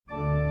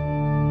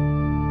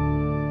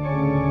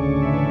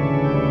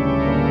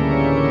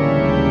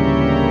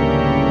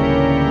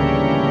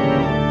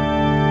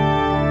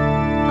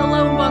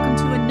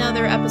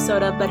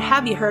episode of But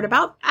Have You Heard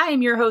About? I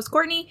am your host,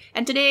 Courtney,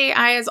 and today,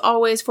 as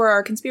always, for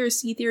our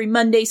Conspiracy Theory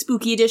Monday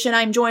Spooky Edition,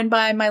 I'm joined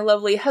by my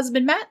lovely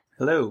husband, Matt.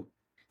 Hello.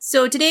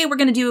 So today we're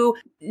going to do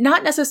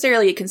not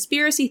necessarily a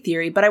conspiracy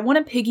theory, but I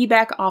want to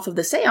piggyback off of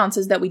the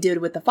seances that we did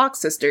with the Fox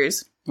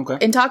sisters. Okay.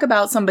 And talk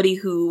about somebody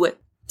who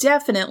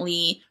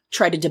definitely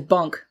tried to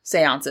debunk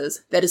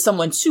seances. That is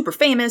someone super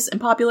famous and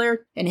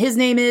popular, and his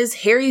name is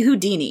Harry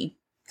Houdini.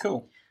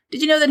 Cool.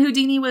 Did you know that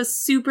Houdini was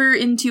super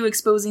into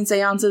exposing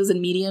seances and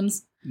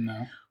mediums?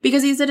 No.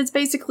 Because he said it's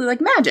basically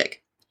like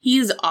magic.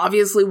 He's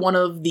obviously one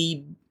of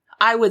the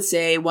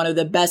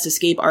best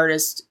escape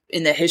artists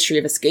in the history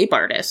of escape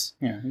artists.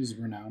 Yeah, he's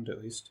renowned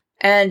at least.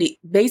 And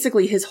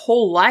basically his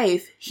whole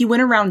life, he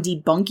went around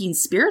debunking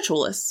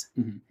spiritualists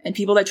and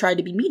people that tried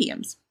to be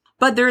mediums.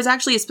 But there is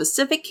actually a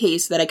specific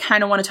case that I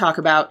kind of want to talk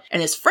about,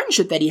 and his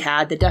friendship that he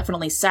had that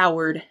definitely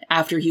soured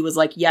after he was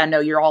like, yeah, no,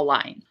 you're all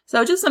lying.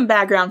 So just some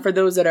background for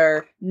those that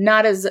are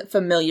not as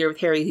familiar with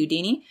Harry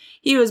Houdini.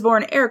 He was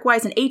born Eric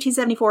Weiss in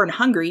 1874 in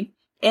Hungary,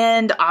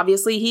 and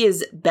obviously he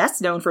is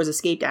best known for his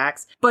escaped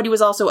acts, but he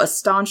was also a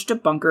staunch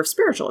debunker of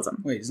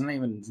spiritualism. Wait, his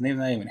name's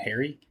not even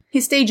Harry?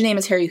 His stage name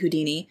is Harry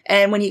Houdini,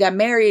 and when he got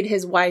married,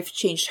 his wife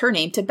changed her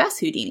name to Bess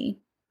Houdini.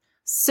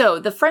 So,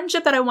 the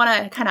friendship that I want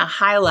to kind of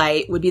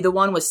highlight would be the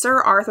one with Sir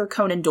Arthur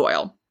Conan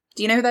Doyle.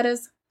 Do you know who that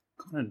is?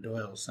 Conan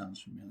Doyle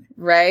sounds familiar.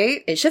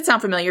 Right? It should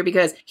sound familiar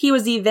because he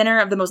was the inventor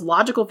of the most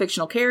logical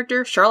fictional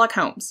character, Sherlock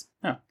Holmes.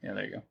 Oh, yeah,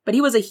 there you go. But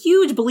he was a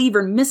huge believer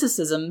in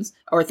mysticisms,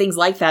 or things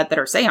like that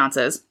are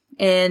seances,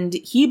 and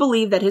he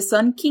believed that his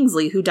son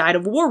Kingsley, who died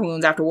of war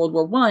wounds after World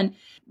War I,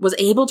 was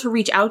able to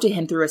reach out to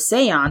him through a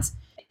seance.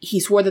 He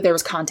swore that there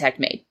was contact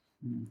made.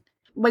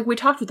 Like we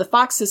talked with the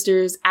Fox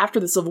sisters, after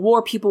the Civil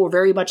War, people were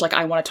very much like,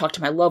 I want to talk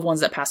to my loved ones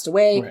that passed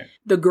away. Right.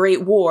 The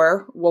Great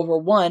War, World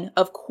War I,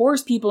 of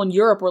course people in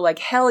Europe were like,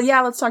 hell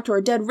yeah, let's talk to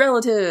our dead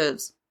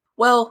relatives.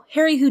 Well,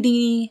 Harry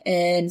Houdini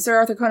and Sir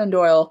Arthur Conan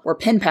Doyle were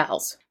pen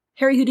pals.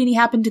 Harry Houdini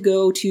happened to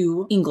go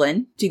to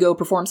England to go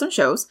perform some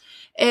shows,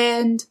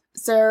 and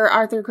Sir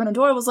Arthur Conan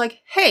Doyle was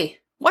like, hey,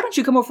 why don't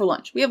you come over for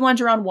lunch? We have lunch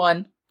around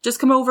 1. Just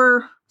come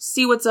over,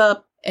 see what's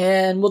up,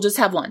 and we'll just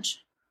have lunch.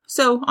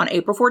 So, on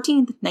April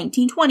 14th,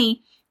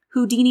 1920,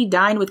 Houdini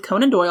dined with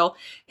Conan Doyle,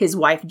 his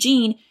wife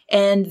Jean,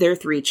 and their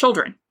 3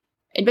 children.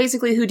 And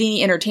basically,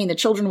 Houdini entertained the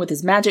children with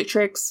his magic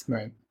tricks.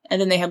 Right. And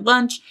then they had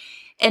lunch.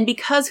 And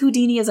because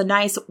Houdini is a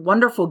nice,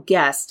 wonderful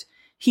guest,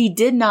 he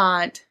did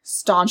not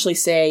staunchly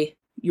say,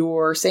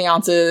 your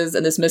seances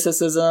and this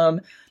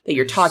mysticism that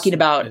you're talking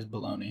about is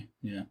baloney.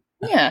 Yeah.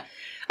 Yeah.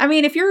 I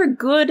mean, if you're a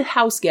good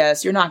house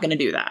guest, you're not going to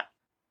do that.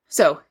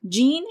 So,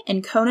 Jean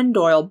and Conan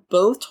Doyle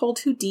both told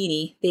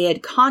Houdini they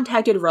had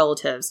contacted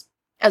relatives,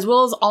 as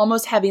well as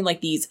almost having like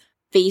these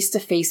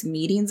face-to-face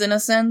meetings in a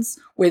sense,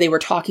 where they were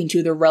talking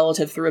to their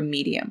relative through a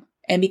medium.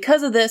 And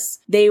because of this,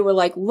 they were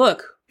like,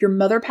 look, your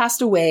mother passed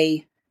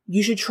away.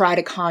 You should try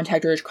to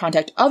contact her to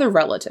contact other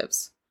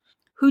relatives.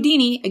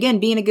 Houdini, again,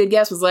 being a good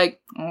guest, was like,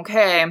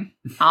 okay,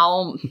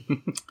 I'll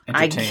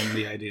entertain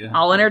the idea.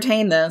 I'll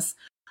entertain this.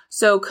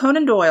 So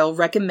Conan Doyle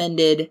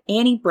recommended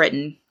Annie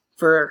Britton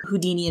for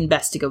Houdini and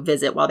Bess to go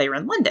visit while they were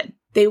in London.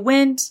 They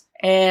went,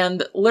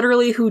 and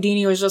literally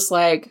Houdini was just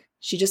like,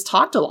 she just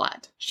talked a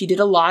lot. She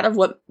did a lot of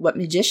what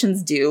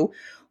magicians do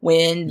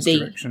when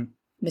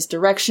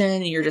misdirection,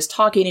 and you're just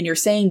talking and you're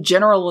saying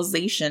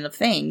generalization of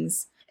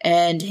things.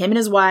 And him and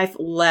his wife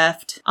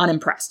left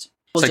unimpressed.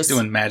 It's like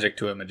doing magic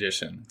to a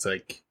magician. It's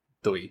like,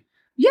 doi.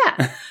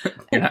 Yeah.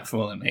 You're not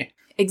fooling me.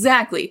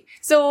 Exactly.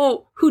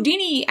 So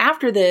Houdini,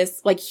 after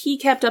this, like, he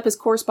kept up his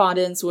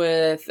correspondence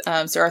with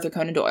Sir Arthur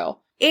Conan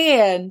Doyle.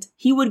 And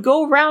he would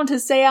go around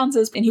his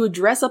seances and he would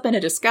dress up in a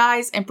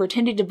disguise and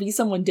pretended to be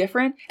someone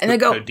different. And then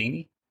go,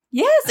 Houdini?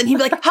 Yes. And he'd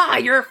be like, ha,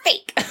 you're a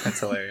fake. That's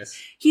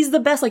hilarious. He's the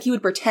best. Like, he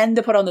would pretend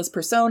to put on this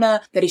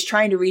persona that he's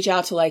trying to reach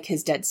out to, like,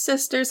 his dead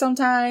sister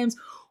sometimes,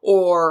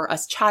 or a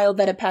child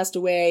that had passed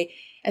away.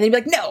 And they'd be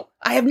like, no,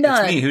 I have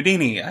none. It's me,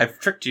 Houdini. I've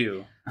tricked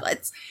you.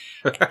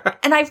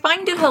 And I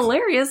find it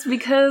hilarious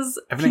because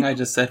everything I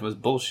just said was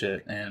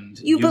bullshit, and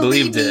you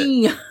believed it.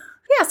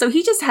 Yeah, so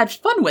he just had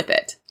fun with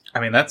it. I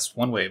mean, that's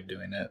one way of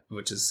doing it,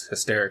 which is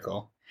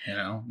hysterical. You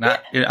know,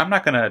 I'm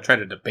not going to try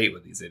to debate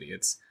with these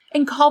idiots.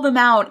 And call them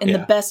out in the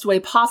best way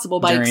possible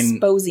by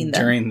exposing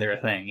them. During their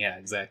thing, yeah,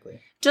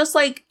 exactly. Just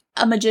like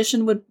a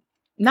magician would,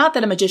 not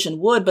that a magician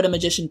would, but a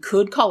magician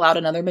could call out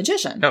another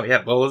magician. Oh,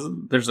 yeah, well,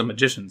 there's a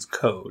magician's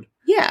code.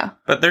 Yeah.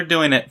 But they're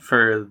doing it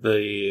for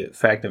the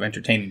fact of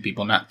entertaining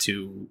people, not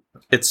to...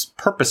 It's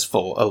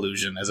purposeful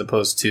illusion, as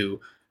opposed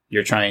to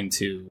you're trying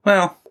to...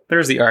 Well,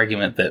 there's the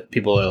argument that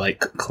people are like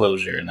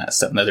closure and that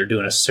stuff, and that they're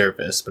doing a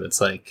service, but it's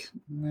like,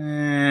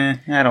 I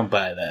don't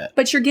buy that.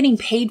 But you're getting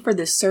paid for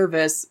this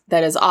service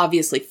that is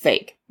obviously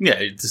fake. Yeah,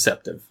 it's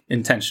deceptive.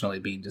 Intentionally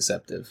being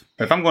deceptive.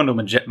 If I'm going to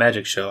a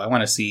magic show, I want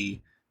to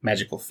see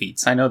magical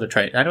feats. I know they're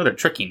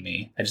tricking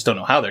me. I just don't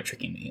know how they're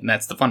tricking me, and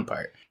that's the fun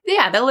part.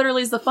 Yeah, that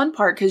literally is the fun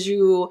part, because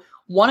you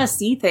want to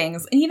see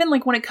things. And even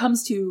like when it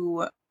comes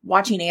to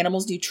watching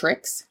animals do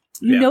tricks,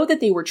 you know that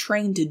they were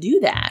trained to do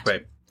that.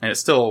 Right. And it's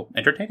still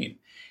entertaining.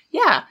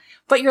 Yeah.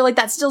 But you're like,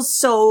 that's still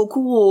so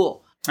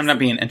cool. I'm not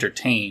being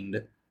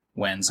entertained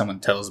when someone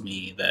tells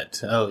me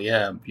that, oh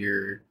yeah,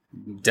 your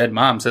dead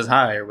mom says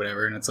hi or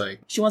whatever, and it's like...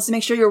 She wants to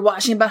make sure you're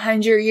washing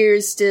behind your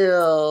ears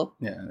still.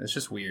 Yeah, it's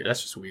just weird.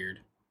 That's just weird.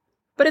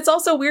 But it's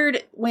also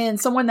weird when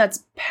someone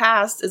that's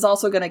passed is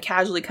also going to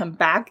casually come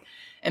back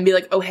and be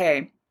like, oh,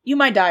 hey, you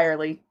might die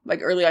early on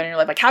in your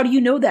life. Like, how do you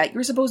know that?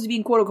 You're supposed to be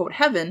in quote-unquote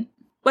heaven.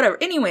 Whatever.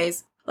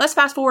 Anyways, let's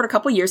fast forward a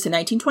couple years to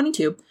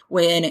 1922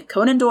 when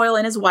Conan Doyle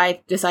and his wife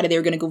decided they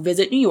were going to go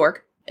visit New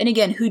York. And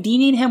again,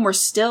 Houdini and him were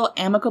still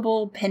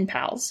amicable pen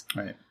pals.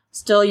 Right.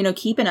 Still,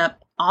 keeping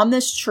up. On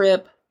this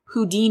trip,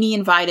 Houdini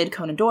invited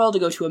Conan Doyle to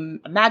go to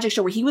a magic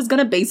show where he was going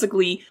to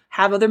basically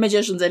have other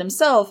magicians and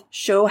himself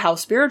show how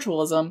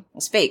spiritualism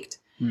was faked.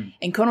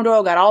 And Conan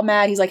Doyle got all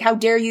mad. He's like, how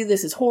dare you?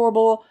 This is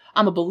horrible.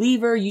 I'm a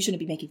believer. You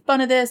shouldn't be making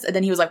fun of this. And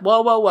then he was like,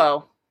 whoa, whoa,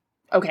 whoa.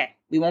 Okay,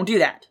 we won't do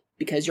that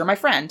because you're my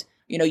friend.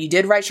 You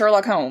did write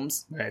Sherlock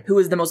Holmes, right, who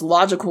is the most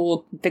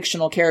logical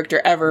fictional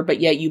character ever, but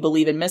yet you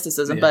believe in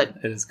mysticism. Yeah, but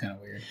it is kind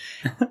of weird.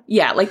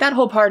 Yeah, that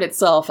whole part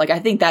itself, I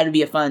think that would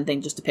be a fun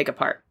thing just to pick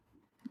apart.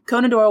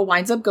 Conan Doyle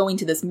winds up going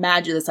to this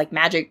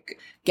magic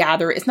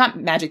gather. It's not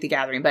Magic the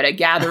Gathering, but a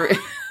gathering,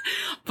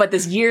 but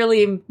this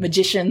yearly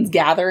magician's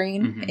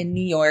gathering in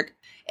New York.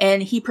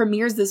 And he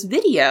premieres this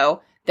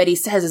video that he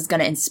says is going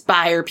to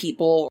inspire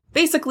people.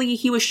 Basically,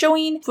 he was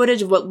showing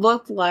footage of what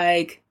looked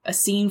like a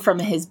scene from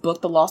his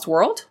book, The Lost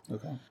World,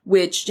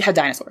 which had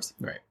dinosaurs.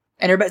 Right.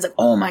 And everybody's like,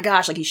 oh my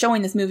gosh, he's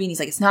showing this movie and he's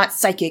like, it's not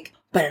psychic,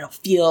 but it'll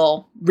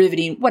feel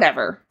riveting,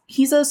 whatever.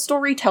 He's a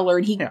storyteller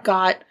and he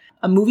got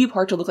a movie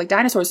part to look like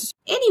dinosaurs.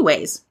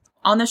 Anyways,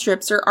 on the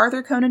trip, Sir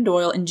Arthur Conan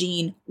Doyle and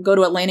Jean go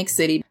to Atlantic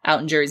City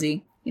out in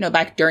Jersey,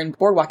 back during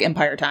Boardwalk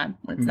Empire time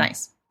when it's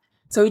nice.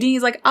 So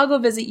Houdini's like, I'll go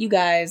visit you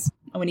guys.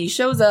 And when he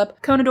shows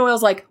up, Conan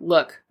Doyle's like,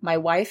 look, my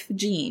wife,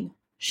 Jean,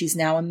 she's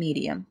now a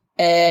medium.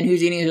 And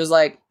Houdini's just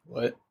like,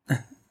 what?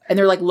 And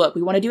they're like, look,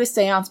 we want to do a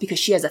seance because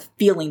she has a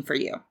feeling for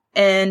you.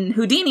 And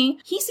Houdini,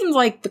 he seems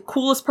like the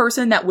coolest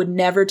person that would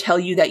never tell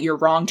you that you're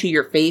wrong to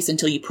your face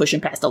until you push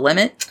him past a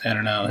limit. I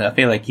don't know. I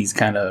feel like he's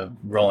kind of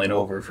rolling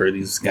over for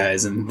these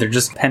guys, and they're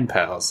just pen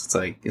pals.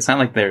 It's not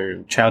like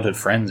they're childhood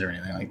friends or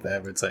anything like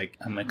that, but it's like,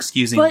 I'm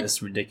excusing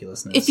this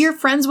ridiculousness. If you're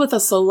friends with a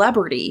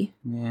celebrity...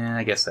 Yeah,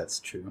 I guess that's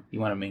true. You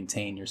want to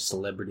maintain your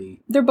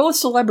celebrity. They're both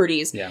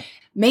celebrities. Yeah.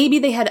 Maybe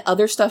they had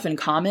other stuff in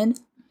common.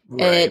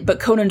 Right. But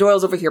Conan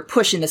Doyle's over here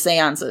pushing the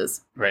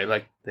seances. Right,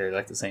 they're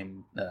like the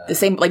same...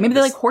 maybe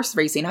they like horse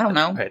racing, I don't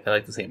know. Right, they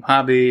like the same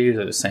hobbies,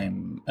 or the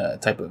same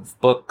type of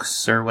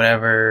books, or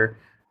whatever.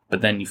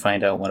 But then you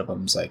find out one of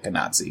them's like a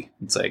Nazi.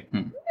 It's like,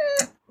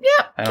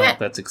 yeah, I don't know if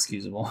that's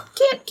excusable.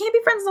 Can't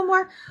be friends no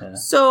more. Yeah.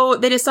 So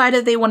they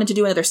decided they wanted to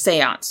do another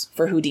seance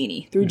for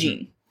Houdini through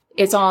Jean.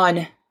 It's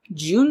on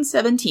June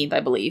 17th, I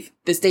believe.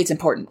 This date's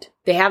important.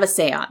 They have a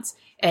seance.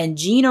 And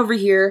Jean over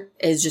here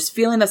is just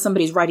feeling that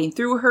somebody's writing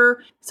through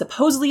her.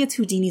 Supposedly it's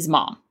Houdini's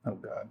mom. Oh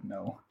god,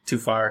 no. Too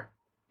far.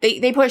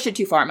 They pushed it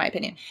too far, in my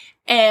opinion.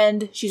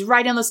 And she's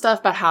writing all this stuff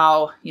about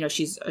how,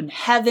 she's in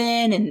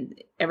heaven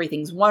and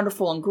everything's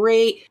wonderful and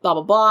great, blah,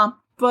 blah, blah.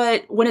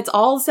 But when it's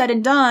all said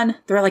and done,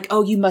 they're like,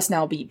 oh, you must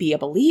now be a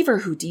believer,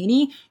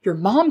 Houdini. Your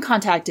mom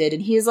contacted.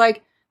 And he's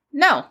like,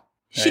 no.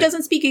 She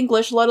doesn't speak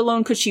English, let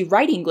alone could she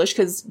write English,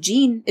 because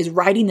Jean is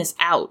writing this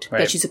out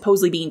that she's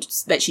supposedly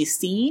that she's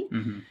seeing.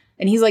 Mm-hmm.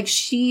 And he's like,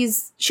 she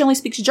only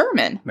speaks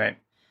German. Right.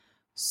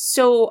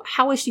 So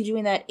how is she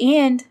doing that?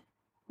 And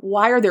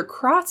why are there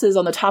crosses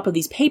on the top of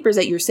these papers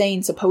that you're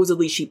saying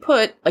supposedly she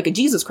put, like a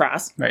Jesus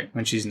cross? Right,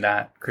 when she's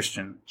not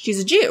Christian. She's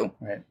a Jew.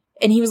 Right.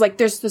 And he was like,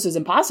 this is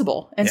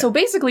impossible. And so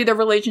basically their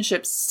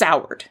relationship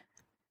soured.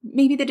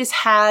 Maybe they just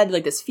had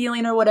this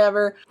feeling or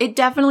whatever. It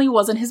definitely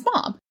wasn't his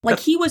mom.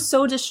 He was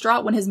so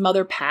distraught when his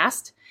mother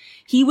passed.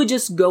 He would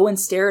just go and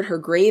stare at her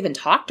grave and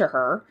talk to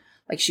her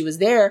like she was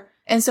there.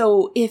 And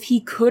so if he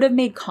could have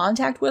made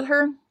contact with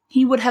her,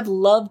 he would have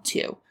loved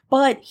to.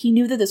 But he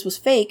knew that this was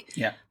fake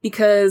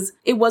because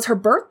it was her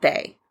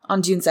birthday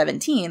on June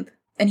 17th.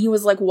 And he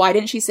was like, why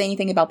didn't she say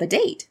anything about the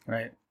date?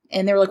 Right.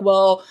 And they were like,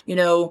 well,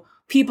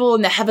 people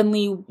in the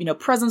heavenly,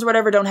 presence or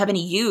whatever don't have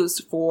any use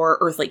for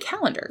earthly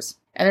calendars.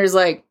 And there's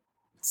like,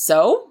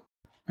 so?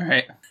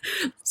 Right.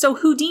 So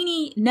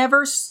Houdini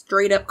never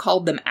straight up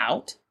called them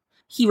out.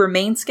 He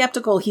remained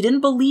skeptical. He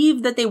didn't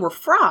believe that they were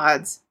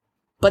frauds,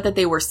 but that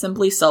they were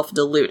simply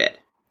self-deluded.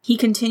 He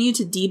continued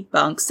to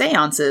debunk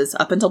seances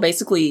up until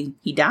basically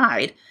he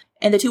died,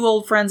 and the two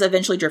old friends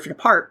eventually drifted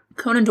apart.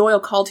 Conan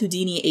Doyle called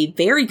Houdini a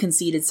very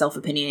conceited,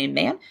 self-opinionated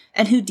man,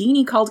 and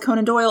Houdini called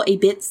Conan Doyle a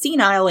bit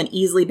senile and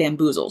easily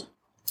bamboozled.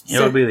 It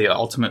would be the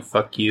ultimate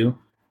fuck you,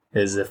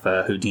 is if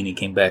Houdini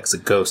came back as a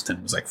ghost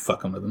and was like,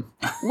 fucking with him.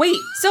 Wait,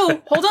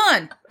 so, hold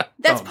on.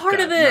 That's part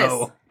of this.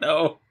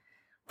 No.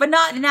 But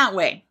not in that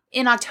way.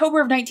 In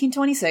October of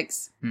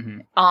 1926,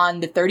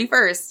 on the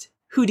 31st,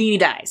 Houdini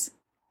dies.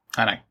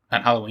 On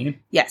Halloween?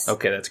 Yes.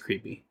 Okay, that's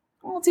creepy.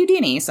 Well, it's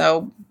Houdini,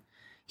 so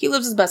he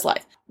lives his best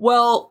life.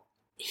 Well,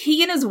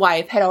 he and his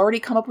wife had already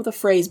come up with a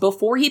phrase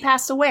before he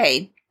passed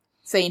away,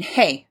 saying,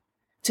 hey,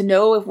 to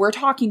know if we're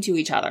talking to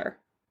each other,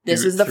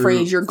 This is the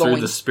phrase you're going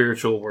through the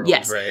spiritual world.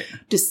 Yes. Right.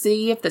 to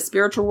see if the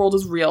spiritual world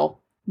is real.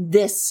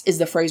 This is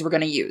the phrase we're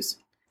going to use.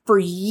 For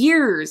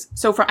years,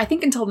 so for I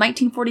think until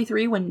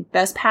 1943 when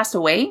Bess passed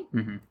away,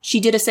 she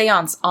did a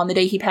seance on the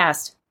day he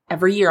passed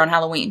every year on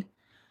Halloween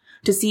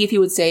to see if he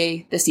would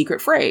say the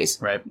secret phrase.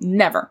 Right.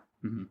 Never.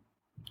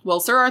 Well,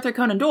 Sir Arthur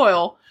Conan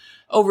Doyle,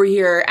 over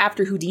here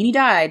after Houdini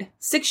died,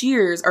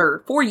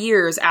 4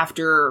 years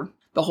after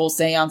the whole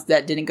seance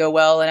that didn't go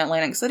well in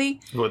Atlantic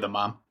City. With the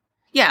mom.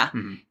 Yeah.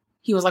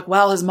 He was like,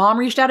 well, his mom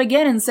reached out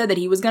again and said that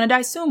he was going to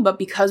die soon, but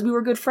because we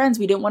were good friends,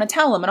 we didn't want to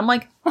tell him. And I'm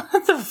like,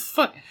 what the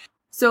fuck?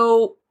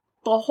 So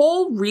the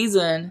whole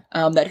reason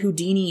that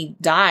Houdini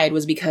died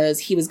was because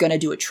he was going to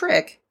do a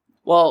trick.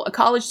 Well, a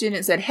college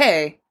student said,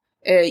 hey,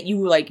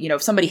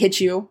 if somebody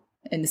hits you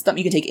in the stomach,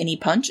 you can take any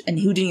punch. And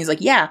Houdini's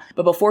like, yeah.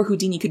 But before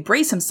Houdini could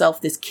brace himself,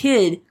 this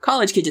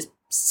college kid, just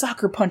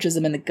sucker punches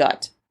him in the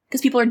gut.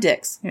 Because people are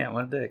dicks. Yeah,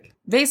 what a dick.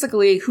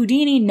 Basically,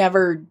 Houdini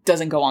never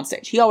doesn't go on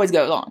stage. He always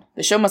goes on.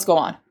 The show must go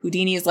on.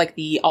 Houdini is like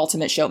the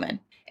ultimate showman.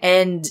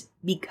 And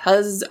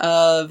because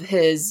of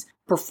his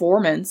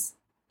performance,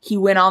 he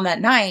went on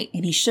that night,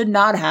 and he should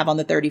not have on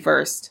the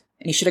 31st.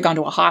 And he should have gone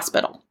to a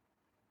hospital.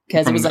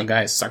 Because it was the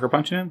guy sucker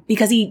punching him?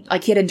 Because he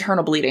had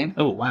internal bleeding.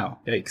 Oh, wow.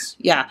 Yikes.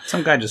 Yeah.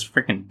 Some guy just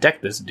freaking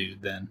decked this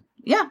dude then.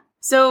 Yeah.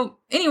 So,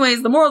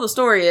 anyways, the moral of the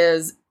story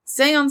is,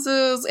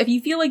 seances, if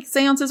you feel like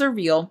seances are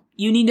real,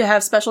 you need to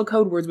have special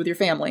code words with your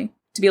family.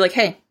 To be like,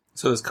 hey.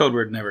 So this code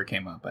word never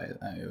came up,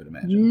 I would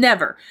imagine.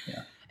 Never.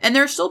 Yeah. And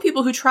there's still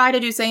people who try to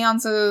do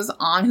seances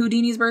on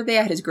Houdini's birthday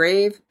at his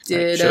grave. Show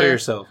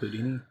yourself,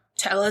 Houdini.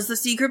 Tell us the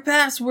secret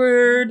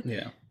password.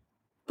 Yeah.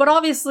 But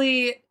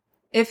obviously,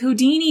 if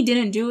Houdini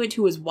didn't do it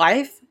to his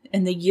wife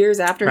in the years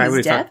after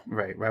his death...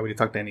 Why would he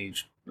talk to any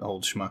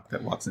old schmuck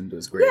that walks into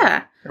his grave?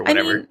 Yeah. Or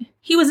whatever.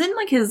 He was in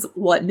his,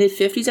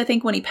 mid-50s, I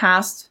think, when he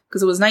passed.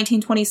 Because it was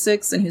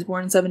 1926 and he was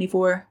born in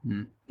 74.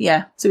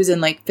 Yeah. So he was in,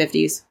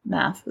 50s.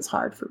 Math is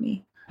hard for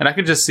me. And I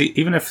could just see,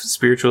 even if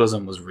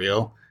spiritualism was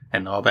real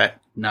and all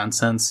that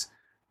nonsense,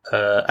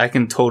 I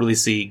can totally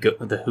see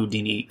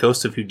the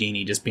ghost of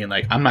Houdini just being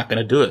like, I'm not going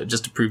to do it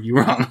just to prove you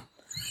wrong.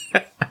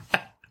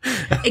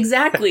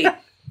 Exactly.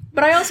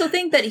 But I also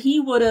think that he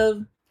would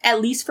have,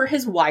 at least for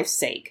his wife's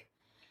sake,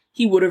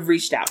 he would have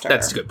reached out to her.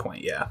 That's a good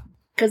point, yeah.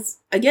 Because,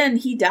 again,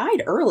 he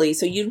died early,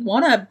 so you'd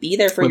want to be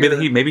there for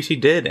maybe she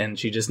did, and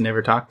she just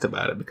never talked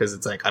about it, because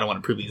it's like, I don't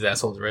want to prove these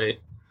assholes right.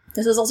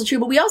 This is also true,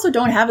 but we also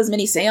don't have as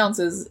many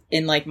seances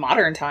in,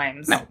 modern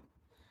times. No.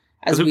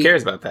 Because who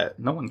cares about that?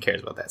 No one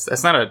cares about that.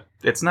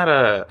 It's not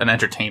an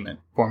entertainment,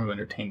 form of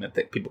entertainment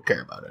that people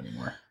care about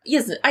anymore.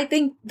 Yes, I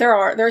think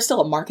there's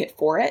still a market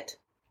for it,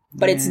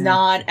 but it's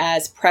not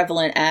as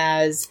prevalent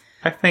as...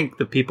 I think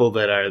the people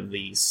that are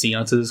the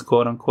seances,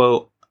 quote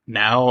unquote,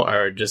 now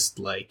are just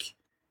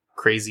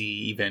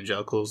crazy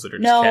evangelicals that are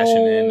just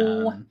cashing in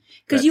on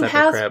because you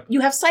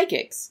have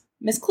psychics.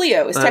 Miss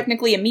Cleo is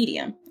technically a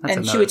medium,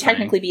 and she would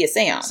technically be a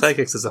seance.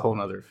 Psychics is a whole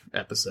other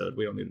episode.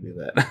 We don't need to do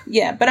that.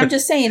 Yeah, but I'm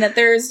just saying that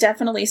there's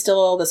definitely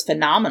still this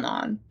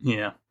phenomenon.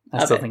 Yeah,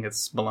 I still think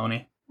it's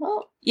baloney.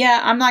 Well,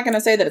 yeah, I'm not going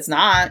to say that it's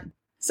not.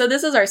 So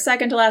this is our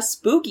second to last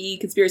spooky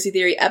conspiracy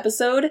theory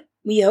episode.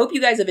 We hope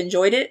you guys have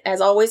enjoyed it. As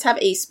always, have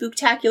a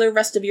spooktacular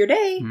rest of your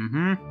day.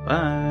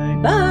 Bye.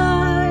 Bye.